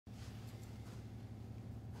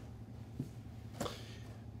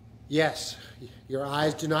Yes, your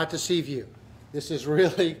eyes do not deceive you. This is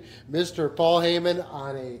really Mr. Paul Heyman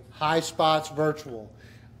on a Highspots virtual.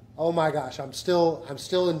 Oh my gosh, I'm still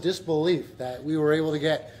in disbelief that we were able to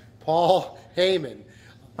get Paul Heyman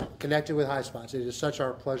connected with Highspots. It is such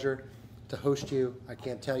our pleasure to host you. I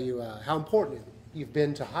can't tell you how important you've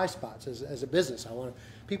been to Highspots as a business.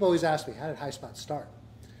 People always ask me, how did Highspots start?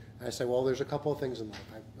 And I say, well, there's a couple of things in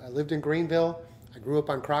life. I lived in Greenville. I grew up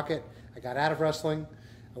on Crockett. I got out of wrestling.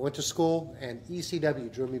 I went to school, and ECW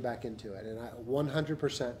drew me back into it. And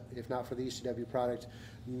 100%, if not for the ECW product,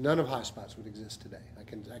 none of Highspots would exist today. I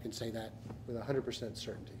can say that with 100%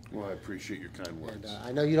 certainty. Well, I appreciate your kind words. And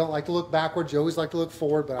I know you don't like to look backwards. You always like to look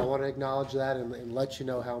forward, but I want to acknowledge that and let you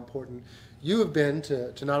know how important you have been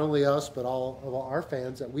to not only us, but all of our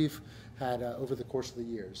fans that we've had over the course of the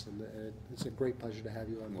years. And it's a great pleasure to have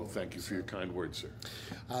you on board. Well, thank you for your kind words,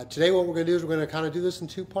 sir. Today what we're going to do is we're going to kind of do this in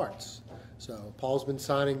two parts. So Paul's been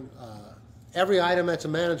signing every item that's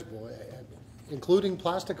manageable, including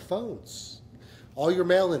plastic phones, all your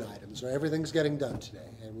mail-in items. Everything's getting done today,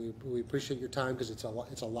 and we appreciate your time because it's a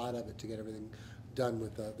lot of it to get everything done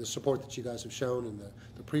with the support that you guys have shown and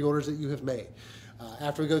the pre-orders that you have made.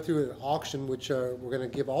 After we go through an auction, which we're going to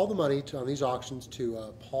give all the money on these auctions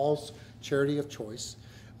to Paul's charity of choice.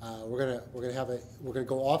 We're going to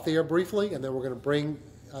go off the air briefly, and then we're going to bring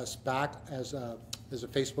us back as a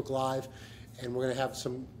Facebook Live, and we're going to have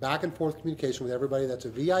some back and forth communication with everybody that's a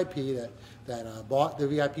VIP that bought the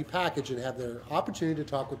VIP package and have their opportunity to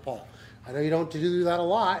talk with Paul. I know you don't do that a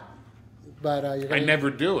lot, but I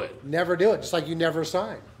never do it. Never do it, just like you never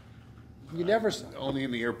sign. You never sign. Only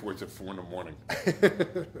in the airports at 4 in the morning.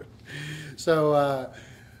 So,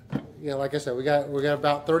 like I said, we got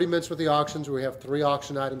about 30 minutes with the auctions. We have 3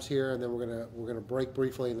 auction items here, and then we're gonna break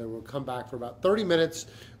briefly, and then we'll come back for about 30 minutes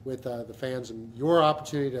with the fans and your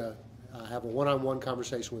opportunity to have a one-on-one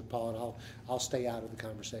conversation with Paul, and I'll stay out of the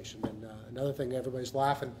conversation. And another thing, everybody's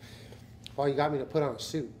laughing. Paul, you got me to put on a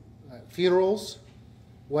suit. Funerals,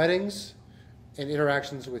 weddings, and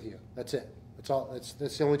interactions with you. That's it. That's all.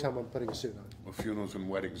 That's the only time I'm putting a suit on. Well, funerals and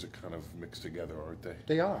weddings are kind of mixed together, aren't they?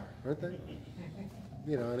 They are, aren't they?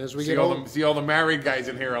 And as we see get older, see all the married guys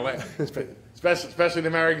in here are laughing, especially the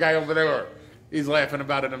married guy over there. He's laughing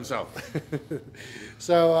about it himself.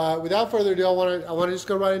 So, without further ado, I want to just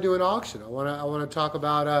go right into an auction. I want to talk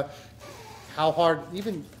about how hard.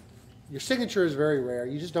 Even your signature is very rare.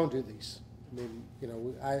 You just don't do these. I mean,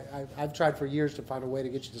 I've tried for years to find a way to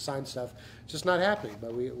get you to sign stuff. It's just not happening.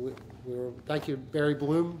 But thank you, Barry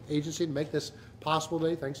Bloom Agency, to make this possible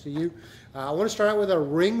today. Thanks to you. I want to start out with a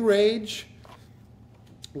Ring Rage.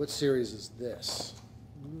 What series is this?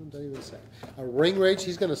 Don't even say. A Ring Rage.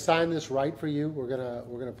 He's going to sign this right for you. We're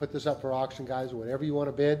gonna put this up for auction, guys. Whatever you want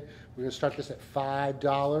to bid. We're going to start this at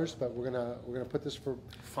 $5, but we're gonna put this for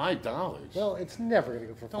 $5. Well, it's never going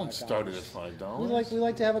to go for $5. Don't start it at $5. We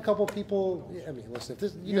like to have a couple people. I mean, listen, if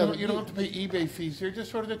this you don't have to pay eBay fees here.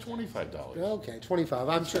 Just start it at $25. Okay, $25.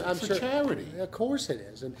 I'm sure. For charity. Of course it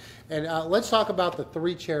is. And let's talk about the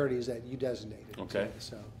 3 charities that you designated. Okay.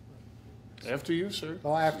 So. After you, sir.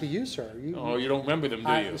 Oh, after you, sir. You don't remember them,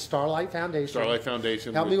 do you? The Starlight Foundation. Starlight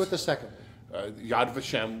Foundation. Help me with the second. Yad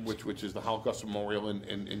Vashem, which is the Holocaust Memorial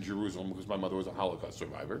in Jerusalem, because my mother was a Holocaust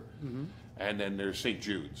survivor. Mm-hmm. And then there's St.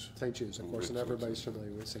 Jude's. St. Jude's, of course, and everybody's familiar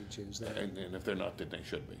with St. Jude's. And if they're not, then they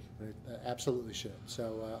should be. They absolutely should.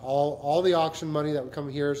 So all the auction money that would come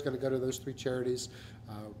here is going to go to those 3 charities.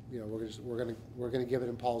 We're going to give it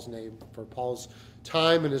in Paul's name for Paul's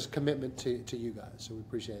time and his commitment to you guys. So we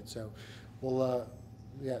appreciate it. So we'll.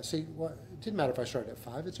 See, it didn't matter if I started at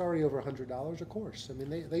 $5. It's already over $100 a course. I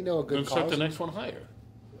mean, they know a good cause. Start the next one higher.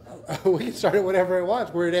 We can start it whatever it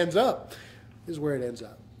wants. Where it ends up is where it ends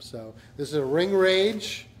up. So this is a Ring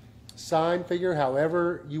Rage sign figure,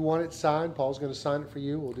 however you want it signed. Paul's going to sign it for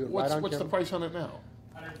you. We'll do it right on camera. What's the price on it now?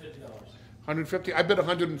 $150. $150. I bet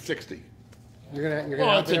 $160. You're gonna.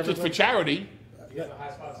 Well, it's for charity. You have a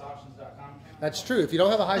highspotsauctions.com account? That's true. If you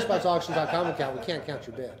don't have a highspotsauctions.com account, we can't count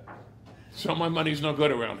your bid. So my money's no good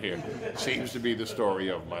around here. Seems to be the story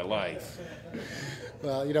of my life.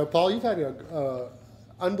 Well, Paul, you've had an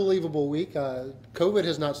unbelievable week. COVID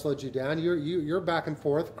has not slowed you down. You're back and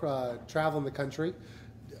forth traveling the country.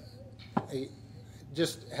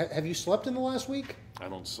 Have you slept in the last week? I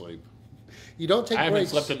don't sleep. You don't take breaks. I haven't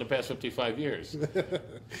slept in the past 55 years.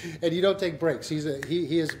 And you don't take breaks.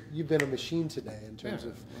 You've been a machine today in terms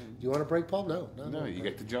of. Do you want a break, Paul? No. You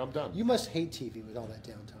get the job done. You must hate TV with all that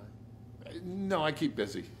downtime. No, I keep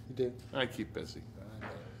busy. You do? I keep busy.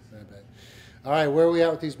 I bet. All right, where are we at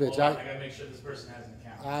with these bids? I got to make sure this person has an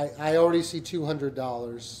account. I already see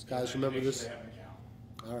 $200. Guys, remember this? Sure they have an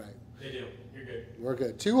account. All right. They do. You're good. We're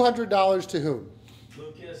good. $200 to whom?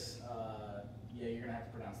 Lucas, yeah, you're going to have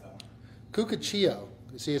to pronounce that one. Cucaccio.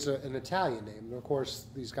 You see, it's an Italian name. And of course,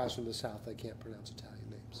 these guys from the South, they can't pronounce Italian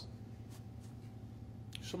names.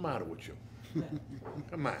 What's the matter with you?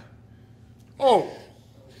 Come on. Oh!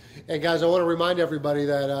 And guys, I want to remind everybody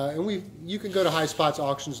that, you can go to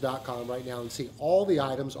highspotsauctions.com right now and see all the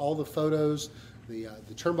items, all the photos, the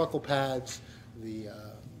turnbuckle pads, the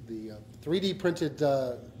 3D printed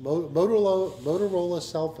Motorola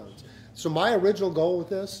cell phones. So my original goal with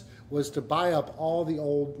this was to buy up all the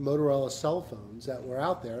old Motorola cell phones that were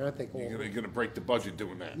out there, and I think, well, You're going to break the budget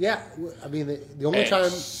doing that. yeah, I mean, the only time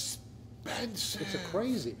Expensive. it's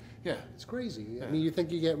crazy. Yeah. It's crazy. Yeah. I mean, you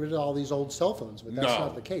think you get rid of all these old cell phones, but that's No.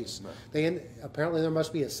 not the case. No. Apparently there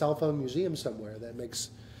must be a cell phone museum somewhere that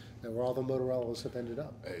where all the Motorola's have ended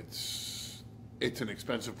up. It's an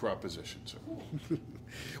expensive proposition, sir.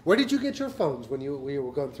 Where did you get your phones when we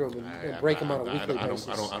were going through them and break them on a weekly basis?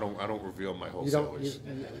 I don't reveal my You don't. wholesalers.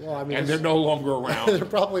 Well, I mean, And they're no longer around. they're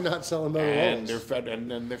probably not selling And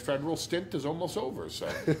Motorola's. their federal stint is almost over. So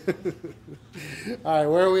All right,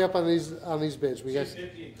 where are we up on these bids? We got.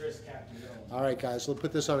 250 at Chris Captain. All right, guys, we'll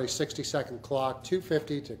put this on a 60-second clock.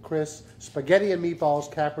 $250 to Chris. Spaghetti and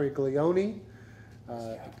meatballs, Capriglione.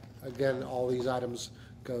 Again, all these items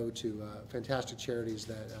go to fantastic charities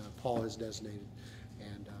that Paul has designated,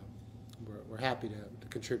 and we're happy to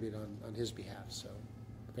contribute on his behalf. So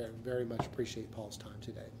very, very much appreciate Paul's time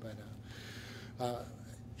today. But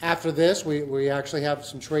after this, we actually have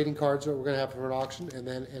some trading cards that we're going to have for an auction, and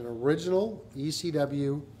then an original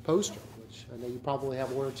ECW poster, which I know you probably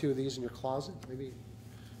have one or two of these in your closet. Maybe.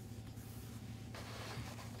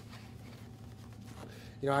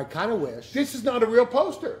 You know, I kind of wish. this is not a real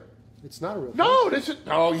poster. It's not a real. No, this is.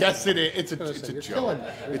 Oh, yes, it is. It's a You're joke. killing me.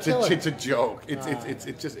 You're It's killing a joke.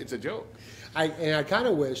 It's a joke. I kind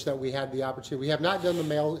of wish that we had the opportunity. We have not done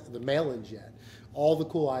the mail-ins yet. All the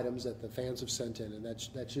cool items that the fans have sent in, and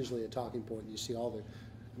that's usually a talking point. You see all the.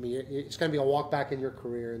 I mean, it's going to be a walk back in your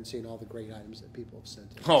career and seeing all the great items that people have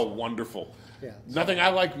sent in. Oh, wonderful. Yeah. Nothing I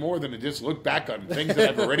like more than to just look back on things that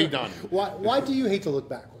I've already done. Why do you hate to look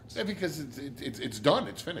backwards? Yeah, because it's done.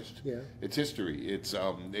 It's finished. Yeah. It's history. It's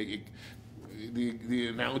the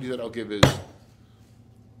analogy that I'll give is,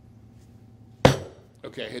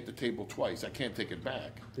 okay, I hit the table twice. I can't take it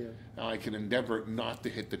back. Yeah. Now I can endeavor not to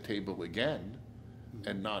hit the table again,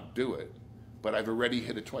 and not do it. But I've already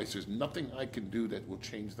hit it twice. There's nothing I can do that will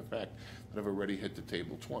change the fact that I've already hit the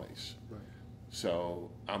table twice. Right.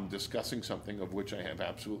 So I'm discussing something of which I have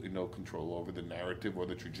absolutely no control over the narrative or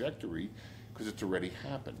the trajectory, because it's already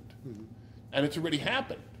happened, and it's already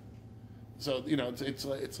happened. So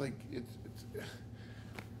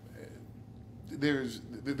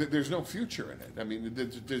there's no future in it. I mean,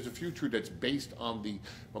 there's a future that's based on the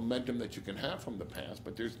momentum that you can have from the past,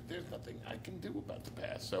 but there's nothing I can do about the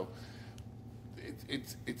past. So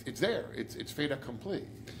it's there. It's fait accompli.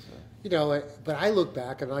 You know, but I look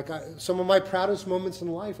back and some of my proudest moments in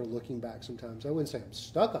life are looking back. Sometimes I wouldn't say I'm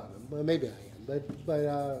stuck on them. Well, maybe I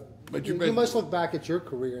am, but you must look back at your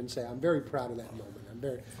career and say I'm very proud of that moment.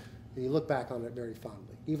 And you look back on it very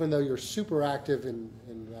fondly, even though you're super active in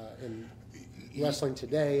wrestling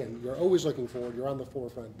today, and you're always looking forward. You're on the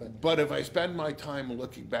forefront. But if I spend my time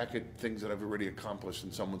looking back at things that I've already accomplished,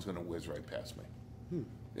 then someone's going to whiz right past me.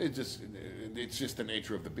 It's just the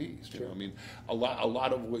nature of the beast. You know? I mean, a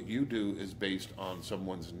lot of what you do is based on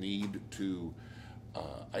someone's need to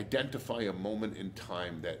identify a moment in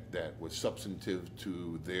time that was substantive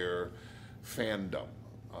to their fandom.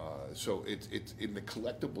 So it's in the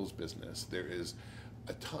collectibles business. There is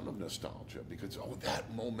a ton of nostalgia because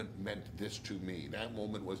that moment meant this to me. That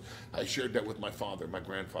moment was, I shared that with my father, my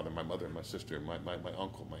grandfather, my mother, my sister, my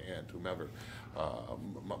uncle, my aunt, whomever,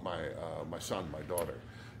 my son, my daughter.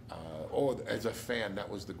 Or as a fan, that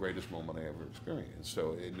was the greatest moment I ever experienced.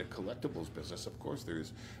 So in the collectibles business, of course,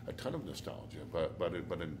 there's a ton of nostalgia. But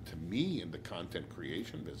to me, in the content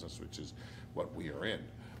creation business, which is what we are in,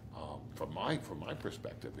 from my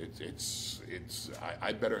perspective,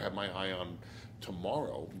 I better have my eye on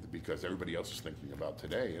tomorrow because everybody else is thinking about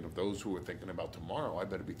today. And if those who are thinking about tomorrow, I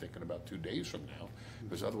better be thinking about 2 days from now,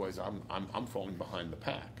 because otherwise I'm falling behind the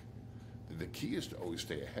pack. The key is to always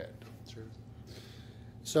stay ahead. Sure.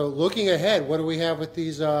 So looking ahead, what do we have with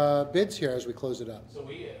these bids here as we close it up? So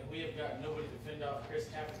we have got nobody to fend off Chris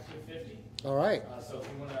Cap at 250. All right. So if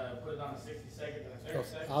you want to put it on a 60-second and a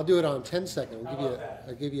 30-second. I'll do it on 10 second.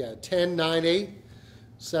 I'll give you a 10, 9, 8,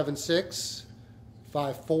 7, 6,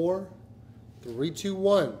 5, 4, 3, 2,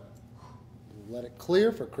 1. We'll let it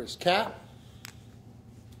clear for Chris Cap.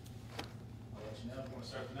 I'll let you know if you want to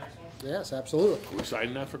start the next one. Yes, absolutely. Are we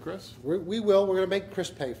signing that for Chris? We will. We're going to make Chris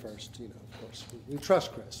pay first, of course. We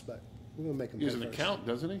trust Chris, but we're going to make him He pay has an first. account,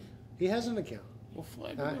 doesn't he? He has an account. Well,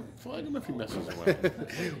 flag him if he messes around.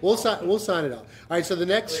 We'll sign it out. All right, so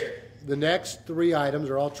the next 3 items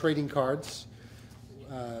are all trading cards.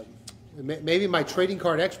 Maybe my trading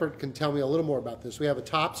card expert can tell me a little more about this. We have a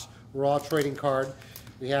Topps Raw trading card.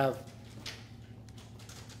 We have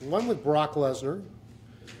one with Brock Lesnar,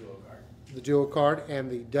 the duo card,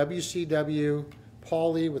 and the WCW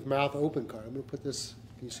Paul Lee with mouth open card. I'm going to put this.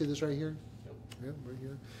 Can you see this right here? Yep, right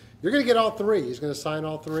here. You're going to get all 3. He's going to sign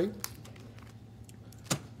all 3.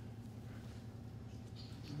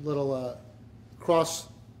 Little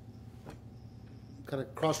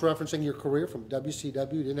cross-referencing your career from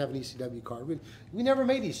WCW. You didn't have an ECW card. We never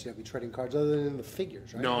made ECW trading cards other than in the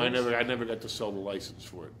figures, right? No, I never got to sell the license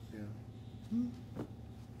for it. Yeah.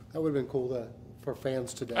 That would have been cool for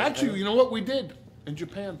fans today. Actually, you know what we did in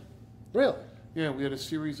Japan? Really? Yeah, we had a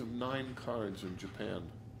series of 9 cards in Japan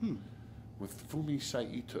with Fumi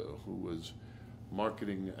Saito, who was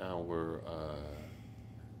marketing our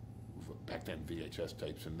back then VHS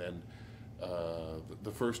tapes, and then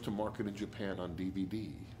the first to market in Japan on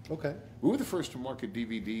DVD. Okay. We were the first to market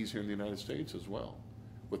DVDs here in the United States as well,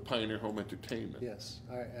 with Pioneer Home Entertainment. Yes,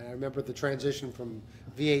 I remember the transition from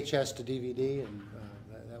VHS to DVD, and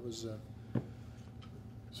that was.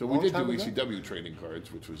 So we did do ECW trading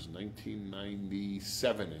cards, which was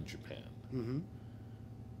 1997 in Japan. Mm-hmm.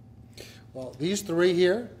 Well, these 3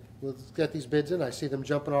 here. Let's get these bids in. I see them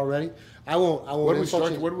jumping already. I won't. Where do we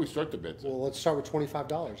start the bids? Well, let's start with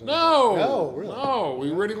 $25. No, really. No,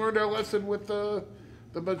 we already learned our lesson with the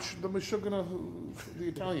Meshuggah, the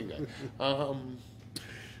Italian guy.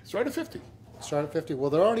 Start at 50. Start at 50.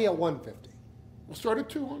 Well, they're already at 150. We'll start at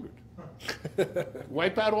 200.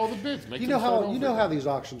 Wipe out all the bids. Make You them start know over. how these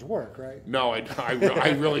auctions work, right? No, I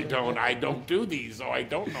really don't. I don't do these, so I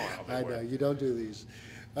don't know how they work. I know you don't do these.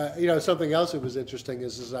 Something else that was interesting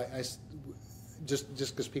is I just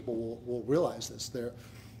because people will realize this,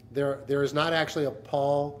 there is not actually a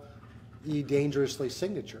Paul E. Dangerously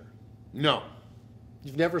signature. No,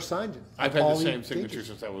 You've never signed it. I've had Paul the E. same signature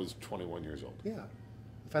Dangerously. since I was 21 years old. Yeah,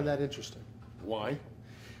 I find that interesting. Why?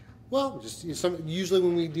 Well, usually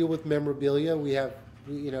when we deal with memorabilia,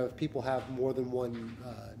 if people have more than one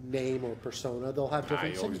name or persona, they'll have different I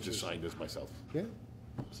always signatures. just signed this myself. Yeah.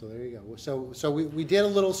 So there you go. So we did a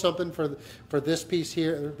little something for this piece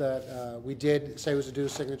here that we did say was a due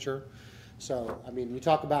signature. So I mean, you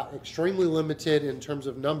talk about extremely limited in terms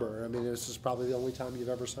of number. I mean, this is probably the only time you've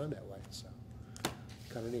ever signed that way. So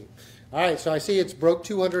kind of neat. All right. So I see it's broke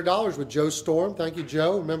 $200 with Joe Storm. Thank you,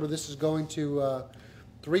 Joe. Remember, this is going to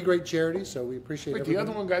 3 great charities. So we appreciate it. Wait, the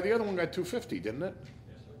other one got $250, didn't it?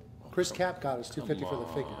 Chris Cap got us $250 for the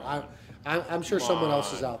figure. I'm sure someone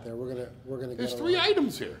else is out there. We're gonna There's get 3 around.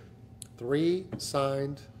 items here. 3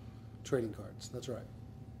 signed trading cards. That's right,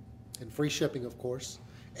 and free shipping, of course,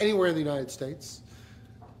 anywhere in the United States.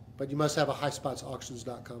 But you must have a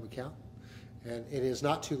highspotsauctions.com account, and it is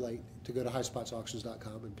not too late to go to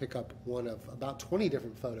highspotsauctions.com and pick up one of about 20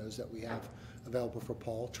 different photos that we have available for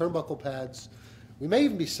Paul. Turnbuckle pads. We may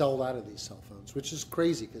even be sold out of these cell phones, which is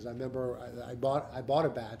crazy because I remember I bought a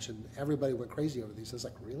batch and everybody went crazy over these. I was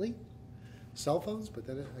like, really? Cell phones? But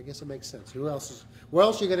then I guess it makes sense. Where else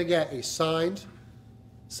are you going to get a signed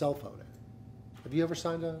cell phone at? Have you ever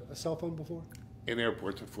signed a cell phone before? In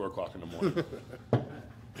airports at 4 o'clock in the morning.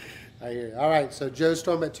 I hear you. All right, so Joe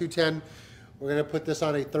Storm at 210. We're going to put this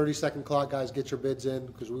on a 30-second clock, guys. Get your bids in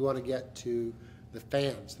because we want to get to the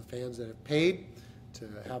fans that have paid to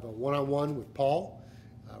have a one-on-one with Paul.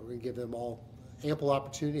 We're going to give them all ample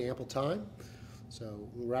opportunity, ample time. So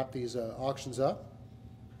we'll wrap these auctions up.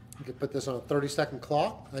 You can put this on a 30-second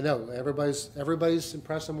clock. I know everybody's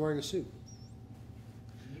impressed I'm wearing a suit.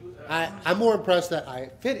 I'm more impressed that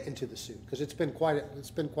I fit into the suit because it's been quite a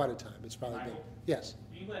time. It's probably been yes.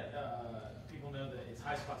 Can you let people know that it's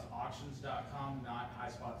highspotsauctions.com, not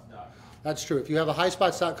highspots.com? That's true. If you have a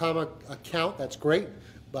highspots.com account, that's great.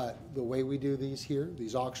 But the way we do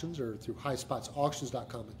these auctions are through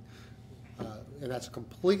highspotsauctions.com, and that's a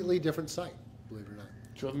completely different site, believe it or not.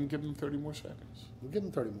 Give them 30 more seconds. We'll give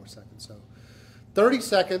them 30 more seconds. So, 30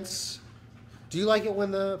 seconds. Do you like it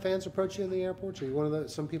when the fans approach you in the airport? Are you one of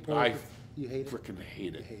some people? You hate it. Freaking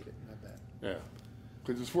hate it. You hate it. I bet. Yeah,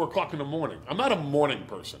 because it's 4 o'clock in the morning. I'm not a morning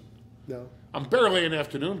person. No. I'm barely an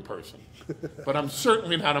afternoon person, but I'm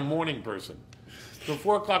certainly not a morning person. So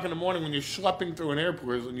 4 o'clock in the morning when you're schlepping through an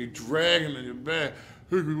airport and you're dragging in your bag,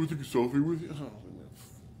 hey, can we take a selfie with you? Oh,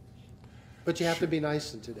 But you have to be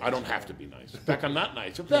nice in today. I don't have to be nice. In fact, I'm not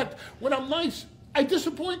nice. In fact, when I'm nice, I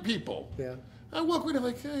disappoint people. Yeah. I walk with him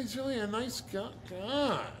like, hey, he's really a nice guy.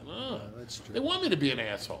 God, that's true. They want me to be an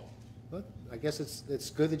asshole. But I guess it's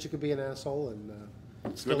good that you could be an asshole, and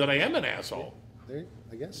It's good that I am an asshole. there,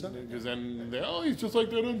 I guess so. Because then, he's just like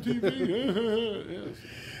that on TV. Yes.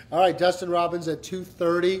 All right, Dustin Robbins at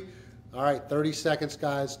 2:30. All right, 30 seconds,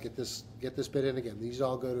 guys. Get this bit in again. These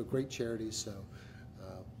all go to great charities, so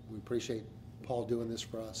we appreciate Paul doing this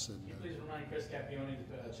for us. And Can you please remind Chris Capione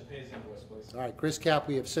to pay his invoice, please? all right, Chris Cap,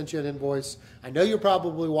 we have sent you an invoice. I know you're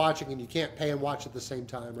probably watching, and you can't pay and watch at the same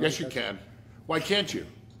time, right? Yes, you can. Why can't you?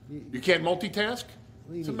 You can't multitask?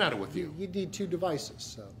 What's the matter with you? You need 2 devices,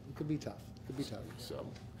 so it could be tough. So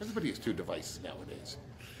everybody has 2 devices nowadays.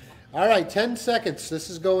 All right, 10 seconds. This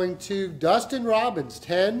is going to Dustin Robbins.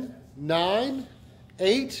 10, 9,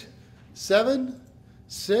 8, 7,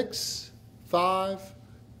 6, 5,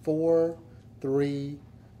 4, 3,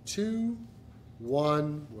 2,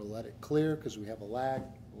 1. We'll let it clear because we have a lag.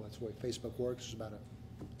 Well, that's the way Facebook works. There's about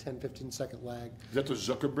a 10, 15-second lag. Is that the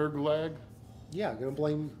Zuckerberg lag? Yeah, going to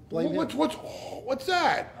blame him. What's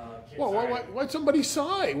that? Why'd somebody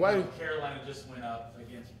sigh? Why? Carolina just went up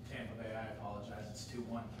against Tampa Bay. I apologize. It's 2-1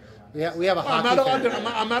 Carolina. Yeah, we have a I'm hockey fan.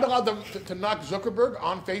 not allowed to knock Zuckerberg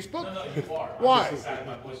on Facebook? No, you are. Why? I'm just deciding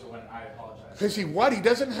my voice went. I apologize. Because he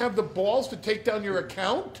doesn't have the balls to take down your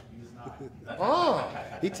account? He's not. Oh.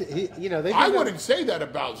 I I wouldn't say that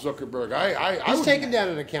about Zuckerberg. He's would, taken down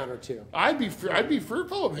an account or 2. I'd be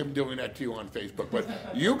fearful of him doing that to you on Facebook. But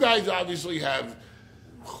you guys obviously have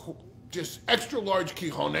just extra large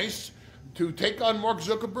cojones to take on Mark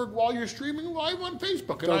Zuckerberg while you're streaming live on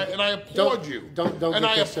Facebook, and I applaud you. Don't and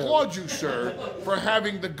I get this, applaud you, sir, for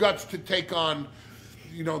having the guts to take on,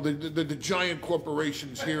 the giant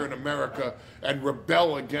corporations here in America and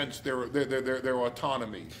rebel against their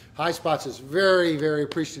autonomy. Highspots is very, very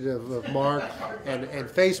appreciative of Mark and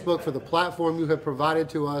Facebook for the platform you have provided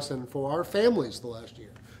to us and for our families the last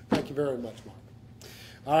year. Thank you very much, Mark.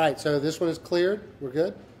 All right, so this one is cleared. We're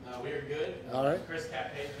good? We are good. All right. Chris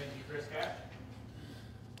Cap paid. Thank you, Chris Cap.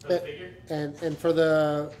 For the figure. And for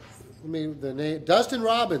the name, Dustin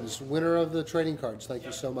Robbins, winner of the trading cards. Thank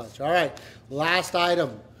you so much. All right, last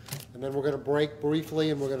item, and then we're going to break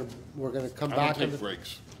briefly, and we're going to come I back. don't take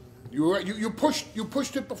breaks. You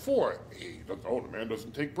pushed it before. The man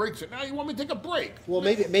doesn't take breaks. And now you want me to take a break? Well,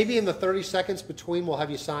 maybe in the 30 seconds between, we'll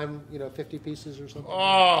have you sign 50 pieces or something.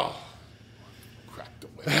 Oh, cracked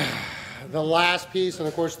away. The last piece, and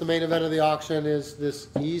of course the main event of the auction, is this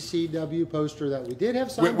ECW poster that we did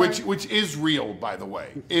have signed. Which is real, by the way.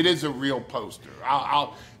 It is a real poster.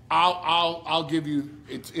 I'll give you.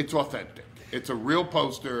 It's authentic. It's a real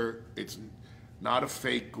poster. It's not a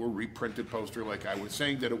fake or reprinted poster like I was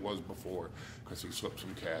saying that it was before, because he slipped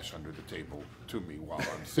some cash under the table to me while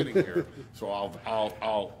I'm sitting here. So I'll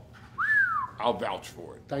vouch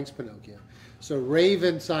for it. Thanks, Pinocchio. So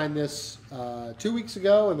Raven signed this 2 weeks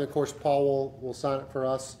ago, and of course Paul will sign it for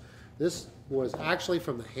us. This was actually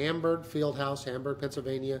from the Hamburg Fieldhouse, Hamburg,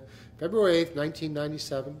 Pennsylvania, February 8th,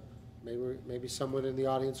 1997. Maybe someone in the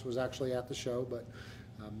audience was actually at the show, but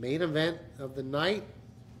main event of the night,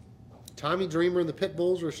 Tommy Dreamer and the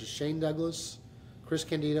Pitbulls versus Shane Douglas, Chris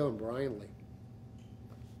Candido, and Brian Lee.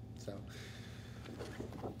 So,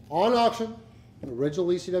 on auction. Original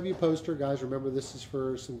ECW poster, guys. Remember, this is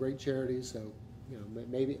for some great charities, so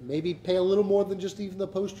maybe pay a little more than just even the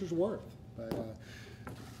poster's worth. But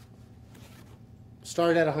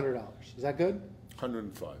started at $100. Is that good?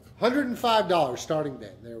 $105. $105 starting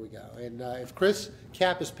bid. There we go. And if Chris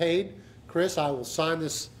Cap is paid, Chris, I will sign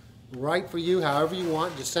this right for you, however you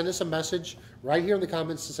want. Just send us a message right here in the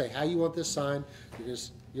comments to say how you want this signed.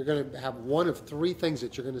 You're going to have one of 3 things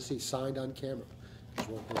that you're going to see signed on camera.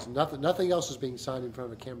 There's nothing else is being signed in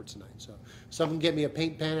front of a camera tonight. So someone get me a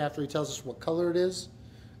paint pen after he tells us what color it is,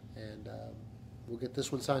 and we'll get this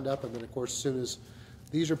one signed up. And then, of course, as soon as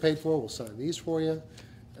these are paid for, we'll sign these for you.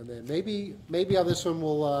 And then maybe on this one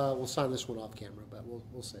we'll sign this one off camera, but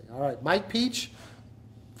we'll see. All right, Mike Peach,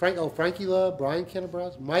 Frankie Love, Brian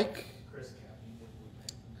Kanabrowski,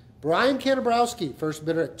 Brian Kanabrowski, first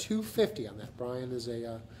bidder at $250 on that. Brian is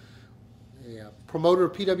a promoter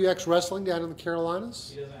of PWX Wrestling down in the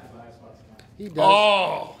Carolinas. He doesn't have a Highspots account. He does.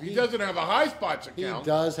 Oh, he doesn't have a Highspots account. He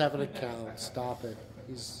does have an account. Stop it.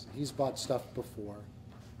 He's bought stuff before.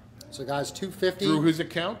 So, guys, $250. Through his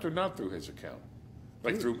account or not through his account?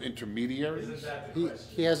 Like through intermediaries? Isn't that the question?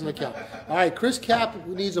 He has an account. All right, Chris Cap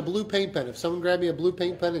needs a blue paint pen. If someone grab me a blue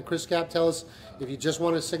paint pen, and Chris Cap, tell us if you just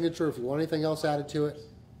want a signature, if you want anything else added to it.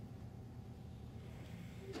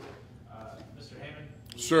 Mr.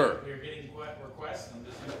 Heyman? Sir. We're getting requests. I'm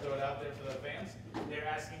just going to throw it out there for the fans. They're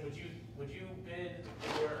asking, would you bid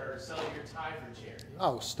or sell your tie for charity?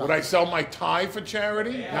 Oh, stop. Would I sell my tie for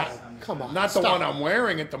charity? Yeah, Come on. Not the stop. one I'm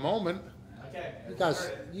wearing at the moment. Okay.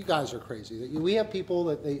 You guys are crazy. We have people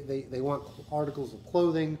that they want articles of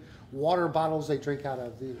clothing, water bottles they drink out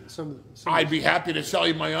of. Some I'd be happy to sell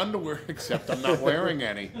you my underwear, except I'm not wearing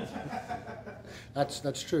any.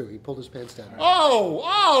 That's true. He pulled his pants down. Oh!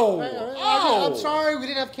 I'm sorry. We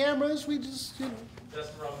didn't have cameras. We just.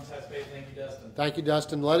 Dustin Robbins has faith. Thank you, Dustin. Thank you,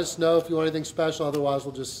 Dustin. Let us know if you want anything special. Otherwise,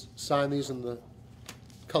 we'll just sign these in the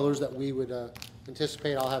colors that we would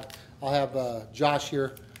anticipate. I'll have Josh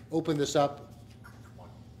here open this up.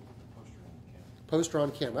 Poster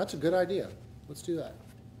on camera. That's a good idea. Let's do that.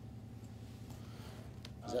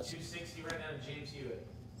 Is that 260 right now to James Hewitt.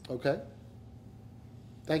 okay?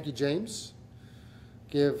 Thank you, James.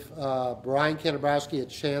 Give Brian Kanabrowski a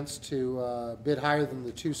chance to bid higher than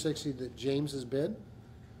the 260 that James has bid.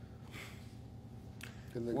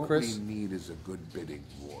 And then What Chris, we need is a good bidding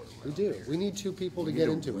war. we around do. here. We need two people to We get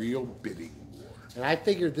need into a it. real bidding war. And I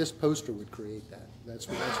figured this poster would create that. That's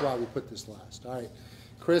why we put this last. All right.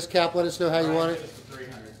 Chris, Cap, let us know how you want it. Brian did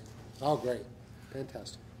for 300. Oh, great.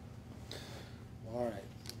 Fantastic. All right.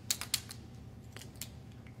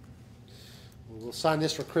 We'll sign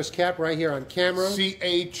this for Chris Cap right here on camera.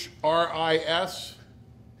 CHRIS.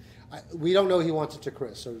 We don't know he wants it to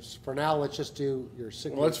Chris, so for now, let's just do your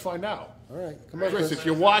signature. Well, let's find out. All right. Come on, Chris, Chris. if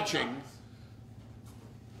you're watching,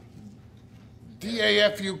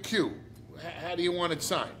 DAFUQ, how do you want it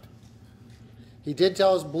signed? He did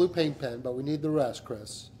tell us blue paint pen, but we need the rest,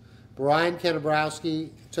 Chris. Brian Kanabrowski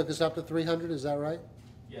took us up to 300, is that right?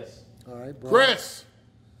 Yes. All right. Brian. Chris!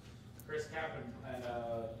 Chris Cap and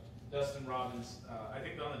Dustin Robbins. I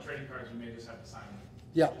think on the trading cards we may just have to sign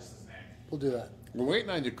Yeah. just his name. We'll do that. We're waiting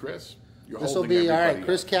on you, Chris. You're This will holding be, all right, everybody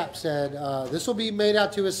Chris up. Cap said, this will be made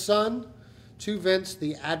out to his son, to Vince,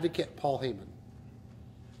 the advocate, Paul Heyman.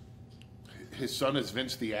 His son is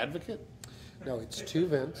Vince the Advocate? No, it's to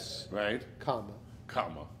Vince, Right? comma.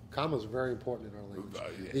 Comma. Comma's very important in our language.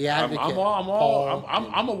 Yeah. The advocate, I'm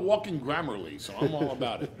Paul. a walking Grammarly, so I'm all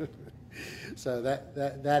about it. So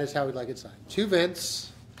that is how we'd like it signed. To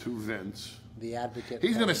Vince, To Vince. the advocate.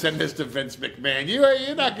 He's Paul. going to send this to Vince McMahon.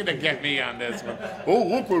 You're not going to get me on this one. Oh,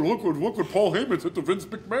 look what Paul Heyman said to Vince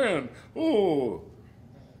McMahon. Oh.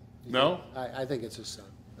 No? I think it's his son.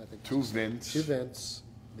 I think To Vince. to Vince,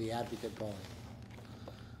 the advocate, Paul Heyman.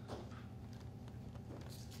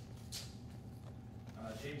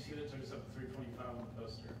 James Hewitt took us up to 325 on the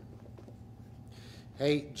poster.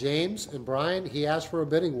 Hey, James and Brian, he asked for a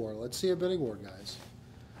bidding war. Let's see a bidding war, guys.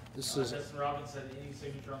 This is Dustin Robbins said any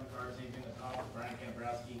signature on the cards, anything that top with Brian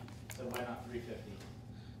Kanabrowski said why not 350?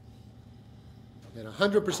 and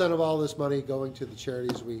 100% of all this money going to the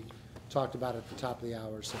charities we talked about at the top of the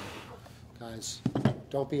hour. So, guys,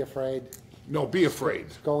 don't be afraid. No, be afraid.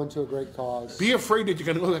 It's going to a great cause. Be afraid that you're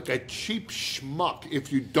going to look like a cheap schmuck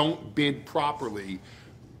if you don't bid properly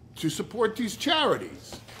to support these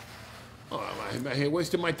charities. Oh, am I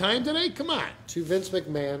wasting my time today? Come on. To Vince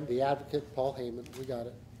McMahon, the advocate, Paul Heyman. We got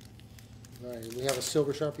it. All right, we have a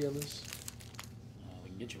silver Sharpie on this, We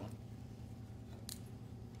can get you one.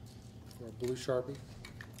 or a blue Sharpie.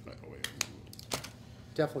 Oh, wait.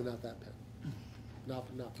 Definitely not that pen. Not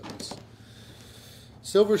for this.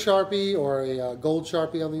 Silver Sharpie or a gold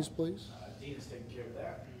Sharpie on these, please. Dean is taking care of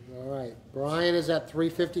that. All right, Brian is at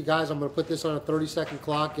 350. Guys, I'm going to put this on a 30-second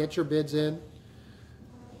clock. Get your bids in.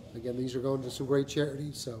 Again, these are going to some great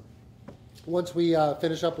charities. So once we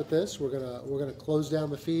finish up with this, we're gonna close down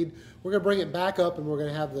the feed. We're gonna bring it back up, and we're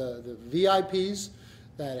gonna have the VIPs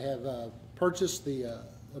that have purchased the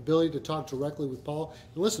ability to talk directly with Paul.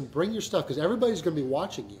 And listen, bring your stuff because everybody's going to be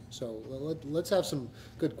watching you. So let's have some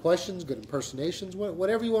good questions, good impersonations,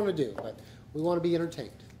 whatever you want to do. But we want to be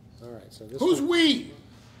entertained. All right. So this Who's we?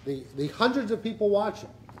 the hundreds of people watching.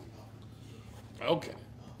 Okay.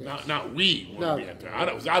 Not we No. want to be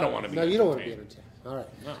entertained. I don't want to be No, entertained. you don't want to be entertained. All right.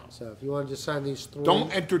 No. So if you want to just sign these three.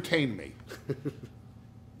 Don't entertain me.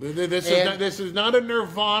 This is not a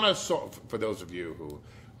Nirvana song. For those of you who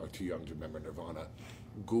are too young to remember Nirvana,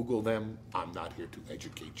 Google them. I'm not here to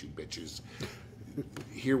educate you, bitches.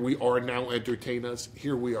 Here we are now, entertain us.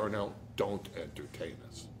 Here we are now, don't entertain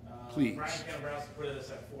us. Please. Brian Kanabrowski put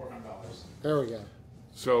us at $400. There we go.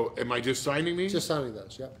 So, am I just signing these? Just signing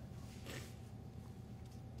those. Yep.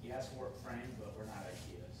 He asked for it framed, but we're not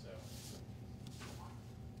IKEA,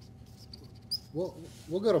 so.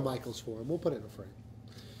 We'll go to Michael's for him. We'll put it in a frame.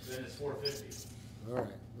 Then it's $450. All right.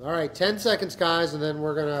 All right. 10 seconds, guys, and then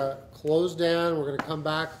we're gonna close down. We're gonna come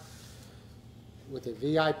back with the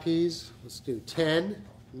VIPs. Let's do 10,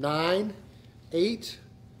 9, 8,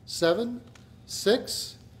 7,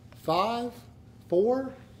 6, 5,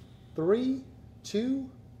 4, 3, 2,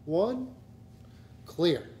 1,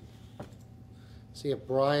 clear. See if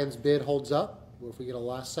Brian's bid holds up, or if we get a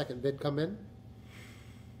last-second bid come in.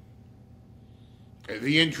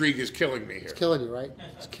 The intrigue is killing me here. It's killing you, right?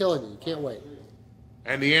 It's killing you. You can't wait.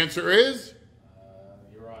 And the answer is?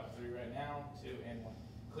 You're on 3 right now, 2 and 1.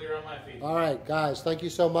 Clear on my feet. All right, guys, thank you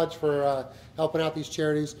so much for helping out these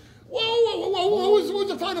charities. Whoa, what was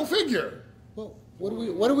the final figure? Well, what do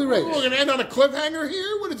we rate? We're going to end on a cliffhanger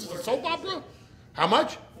here? What is this, a soap opera? How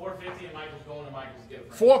much? $450 and Michael's going to Michael's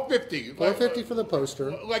gift. $450. $450 for the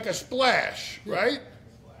poster. Like a splash, right?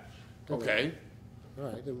 Okay. All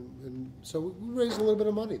right, and so we raised a little bit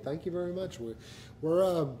of money. Thank you very much.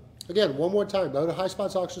 We're again, one more time, go to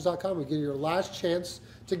highspotsauctions.com and give you your last chance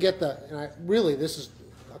to get really, this is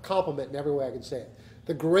a compliment in every way I can say it.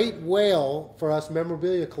 The great whale for us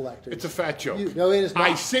memorabilia collectors. It's a fat joke. No, it is not.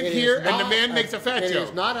 I sit here and the man makes a fat joke. It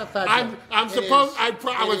is not a fat joke.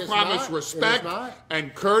 I was promised respect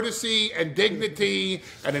and courtesy and dignity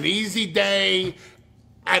and an easy day.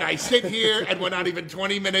 And I sit here, and we're not even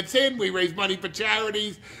 20 minutes in. We raise money for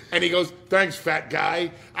charities. And he goes, thanks, fat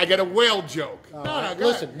guy. I get a whale joke.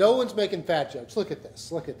 Listen, no one's making fat jokes. Look at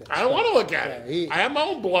this. Look at this. I don't want to look at it. I have my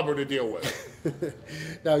own blubber to deal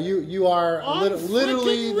with. No, you are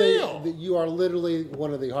literally you are literally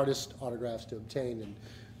one of the hardest autographs to obtain. And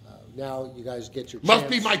now you guys get your Must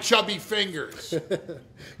chance. be my chubby fingers.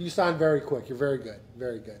 You signed very quick. You're very good.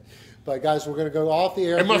 Very good. But guys, we're going to go off the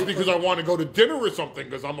air. It must be because I want to go to dinner or something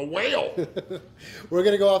because I'm a whale. We're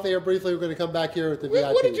going to go off the air briefly. We're going to come back here with the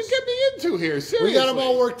VIPs. What did you get me into here? Seriously. We got them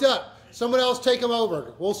all worked up. Someone else take them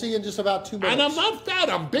over. We'll see you in just about 2 minutes. And I'm not fat.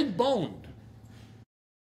 I'm big boned.